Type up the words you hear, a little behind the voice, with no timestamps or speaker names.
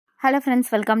Hello friends,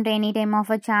 welcome to Anytime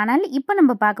Offer channel. இப்போ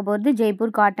நம்ம பார்க்க போறது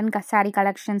ஜெய்ப்பூர் காட்டன் saree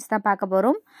collections தான் பார்க்க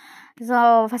போறோம். So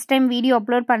first time video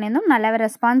upload பண்ணிருந்தோம், நல்ல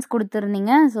ரெஸ்பான்ஸ்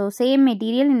கொடுத்திருந்தீங்க. So same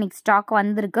material இன்னைக்கு ஸ்டாக்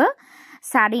வந்திருக்கு.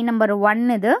 saree number 1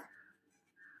 இது.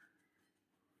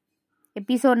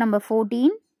 episode number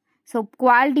 14. So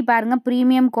quality பாருங்க,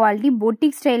 premium quality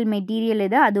boutique style material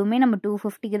இது. அதுவுமே நம்ம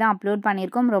 250 க்கு தான் அப்லோட்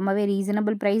பண்ணிருக்கோம். ரொம்பவே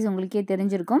reasonable price உங்களுக்கே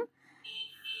தெரிஞ்சிருக்கும்.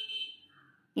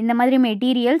 இந்த மாதிரி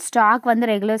மெட்டீரியல் ஸ்டாக் வந்து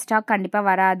ரெகுலர் ஸ்டாக் கண்டிப்பாக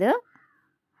வராது.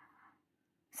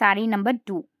 saree number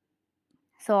 2.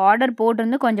 ஸோ ஆர்டர்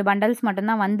போட்டிருந்து கொஞ்சம் பண்டல்ஸ்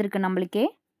மட்டும்தான் வந்திருக்கு நம்மளுக்கே.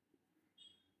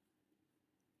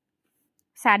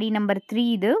 saree number 3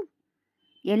 இது.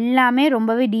 எல்லாமே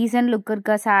ரொம்பவே டீசன்ட் லுக்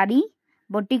இருக்க saree,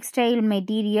 boutique style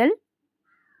material.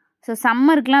 So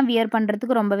சம்மருக்குலாம் wear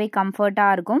பண்ணுறதுக்கு ரொம்பவே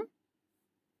கம்ஃபர்ட்டாக இருக்கும்.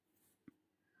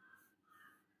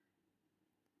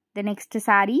 த நெக்ஸ்ட்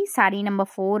saree number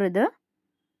 4 இது.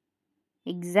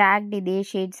 எக்ஸாக்ட் இதே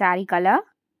ஷேட் saree கலர்.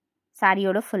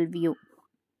 சாரியோட ஃபுல் வியூ.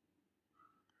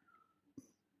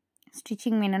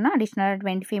 ஸ்டிச்சிங் வேணும்னா அடிஷ்னலாக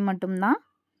 25 மட்டும்தான்.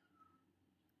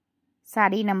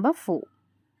 saree number 4.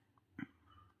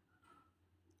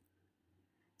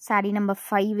 saree number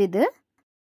 5 இது.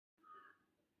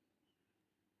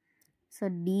 ஸோ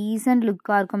டீசன்ட்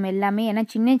லுக்காக இருக்கும் எல்லாமே. ஏன்னா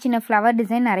சின்ன சின்ன ஃப்ளவர்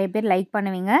டிசைன் நிறைய பேர் லைக்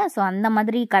பண்ணுவீங்க. ஸோ அந்த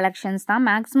மாதிரி கலெக்ஷன்ஸ் தான்.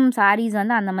 மேக்ஸிமம் sarees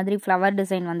வந்து அந்த மாதிரி ஃப்ளவர்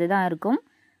டிசைன் வந்து தான் இருக்கும்.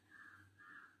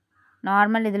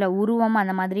 நார்மல் இதில் உருவம்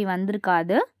அந்த மாதிரி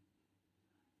வந்திருக்காது.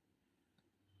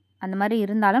 அந்த மாதிரி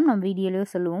இருந்தாலும் நம்ம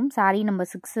வீடியோலேயும் சொல்லுவோம். saree number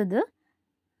 6 இது.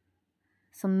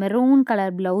 ஸோ மெரூன்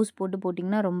கலர் ப்ளவுஸ்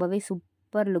போட்டிங்கன்னா ரொம்பவே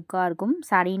சூப்பர் லுக்காக இருக்கும்.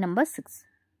 saree number 6.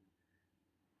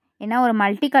 ஏன்னா ஒரு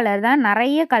மல்டி கலர் தான்,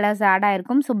 நிறைய கலர்ஸ் ஆட்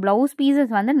ஆகிருக்கும். ஸோ ப்ளவுஸ்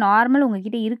பீசஸ் வந்து நார்மல்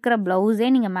உங்ககிட்ட இருக்கிற ப்ளவுஸே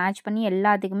நீங்கள் மேட்ச் பண்ணி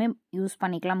எல்லாத்துக்குமே யூஸ்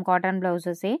பண்ணிக்கலாம். காட்டன்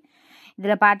ப்ளவுஸஸே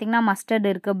இதில் பார்த்தீங்கன்னா மஸ்டர்ட்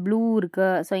இருக்குது, ப்ளூ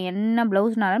இருக்குது. ஸோ என்ன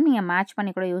ப்ளவுஸ்னாலும் நீங்கள் மேட்ச்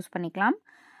பண்ணி கூட யூஸ் பண்ணிக்கலாம்.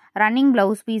 ரன்னிங்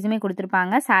ப்ளவுஸ் பீஸுமே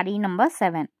கொடுத்துருப்பாங்க. saree number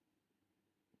 7.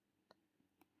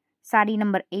 saree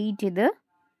number 8 இது.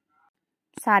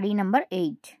 saree number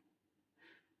 8.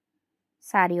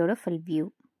 சாரியோட full view.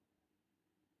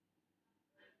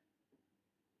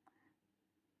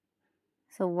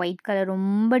 So white colour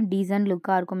ரொம்ப டீசன்ட்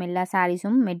லுக்காக இருக்கும் எல்லா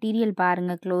சாரீஸும். மெட்டீரியல்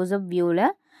பாருங்கள் க்ளோஸ்அப் வியூவில்.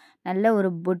 நல்ல ஒரு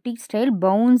பொட்டிக் ஸ்டைல்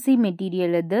பவுன்சி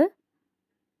மெட்டீரியல் இது.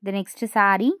 இது next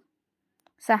saree.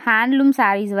 So handloom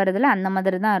sarees வரதில் அந்த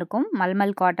மாதிரி தான் இருக்கும்.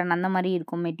 மல்மல் காட்டன் அந்த மாதிரி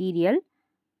இருக்கும் மெட்டீரியல்.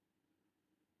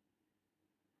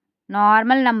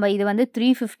 நார்மல் நம்ம இது வந்து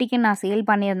 350க்கு நான் சேல்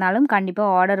பண்ணியிருந்தாலும்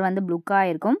கண்டிப்பாக ஆர்டர் வந்து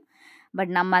புக்காக இருக்கும்.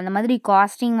 பட் நம்ம அந்த மாதிரி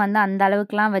காஸ்டிங் வந்து அந்த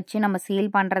அளவுக்குலாம் வச்சு நம்ம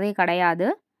சேல் பண்ணுறதே கிடையாது.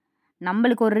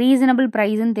 நம்மளுக்கு ஒரு ரீசனபிள்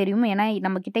ப்ரைஸுன்னு தெரியும். ஏன்னா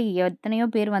நம்மக்கிட்ட எத்தனையோ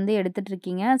பேர் வந்து எடுத்துகிட்டு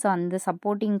இருக்கீங்க. ஸோ அந்த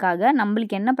சப்போர்ட்டிங்காக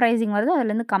நம்மளுக்கு என்ன ப்ரைஸிங் வருதோ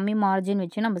அதுலேருந்து கம்மி மார்ஜின்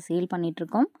வச்சு நம்ம சேல்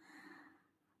பண்ணிகிட்ருக்கோம்.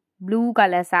 ப்ளூ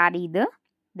கலர் saree இது.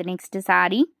 இது நெக்ஸ்ட்டு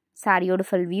சாரியோட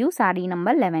full view. saree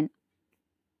number 11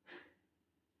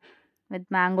 with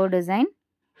mango design.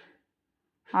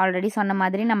 Already சொன்ன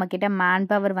மாதிரி நம்மக்கிட்ட மேன்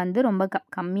பவர் வந்து ரொம்ப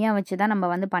கம்மியாக வச்சு தான்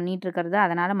நம்ம வந்து பண்ணிகிட்ருக்கிறது.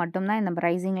 அதனால் மட்டும்தான் இந்த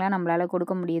ப்ரைஸிங்லாம் நம்மளால்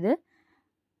கொடுக்க முடியுது.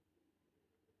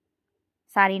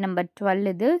 saree number 12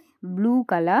 இது. Blue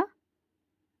colour.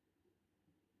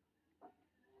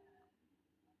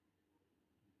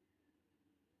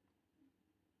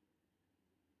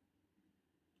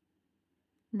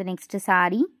 இது நெக்ஸ்ட்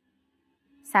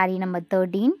saree number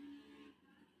 13.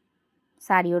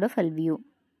 சாரியோட ஃபுல் வியூ.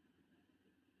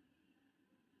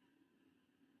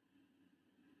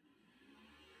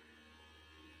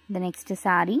 இது next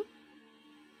saree.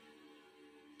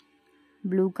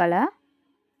 Blue colour.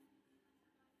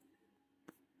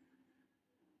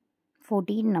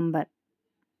 14 number.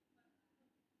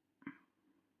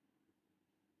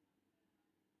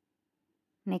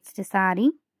 Next saree.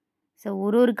 So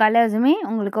ஒரு கலர்ஸுமே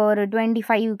உங்களுக்கு ஒரு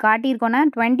 25 காட்டியிருக்கோன்னா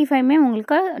 25மே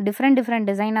உங்களுக்கு டிஃப்ரெண்ட்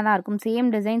டிசைனாக தான் இருக்கும்.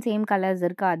 சேம் டிசைன் சேம் கலர்ஸ்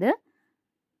இருக்காது.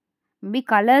 மேபி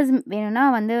கலர்ஸ் வேணும்னா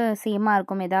வந்து சேமாக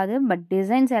இருக்கும் ஏதாவது. பட்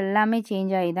டிசைன்ஸ் எல்லாமே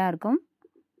சேஞ்ச் ஆகி தான் இருக்கும்.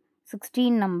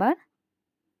 16 number.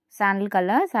 சாண்டில்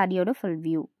கலர். சாரியோட full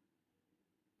view.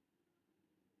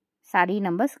 saree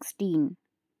number 16.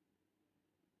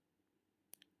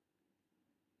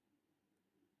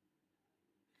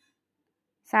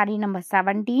 saree number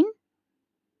 17.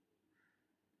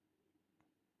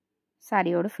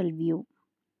 சாரியோட full view.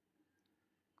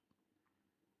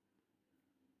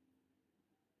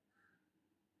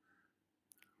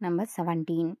 number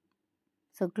 17.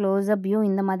 So close-up view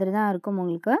இந்த மாதிரி தான் இருக்கும்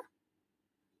உங்களுக்கு.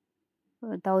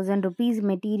 1000 rupees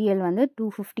மெட்டீரியல் வந்து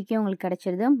 250க்கே உங்களுக்கு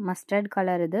கிடச்சிருது. மஸ்டர்ட்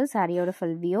கலர் இது. சாரியோட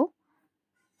full view.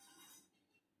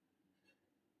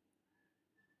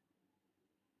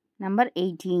 number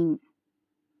 18.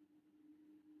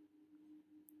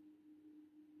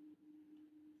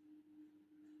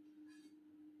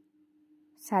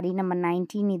 saree number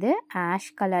 19 இது ash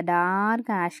color, dark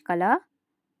ash color.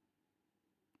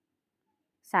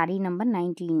 Saree number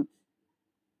 19.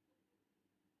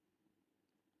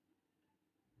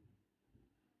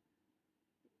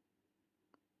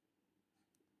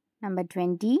 Number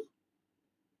 20.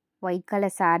 White color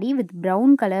saree with brown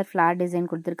color flower design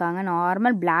கொடுத்திருக்காங்க.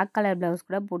 நார்மல் black color blouse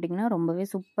கூட போட்டிங்கன்னா ரொம்பவே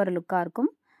சூப்பர் லுக்காக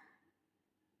இருக்கும்.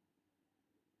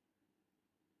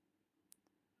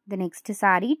 The next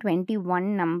saree 21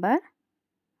 number.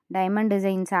 Diamond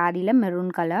design saree la maroon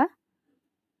color.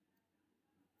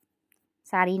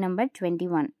 Saree number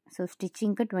 21. So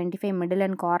stitching ku 25 middle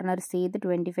and corner சேர்த்து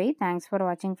 25. Thanks for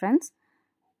watching friends.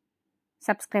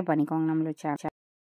 Subscribe பண்ணிக்கோங்க நம்மளோட channel.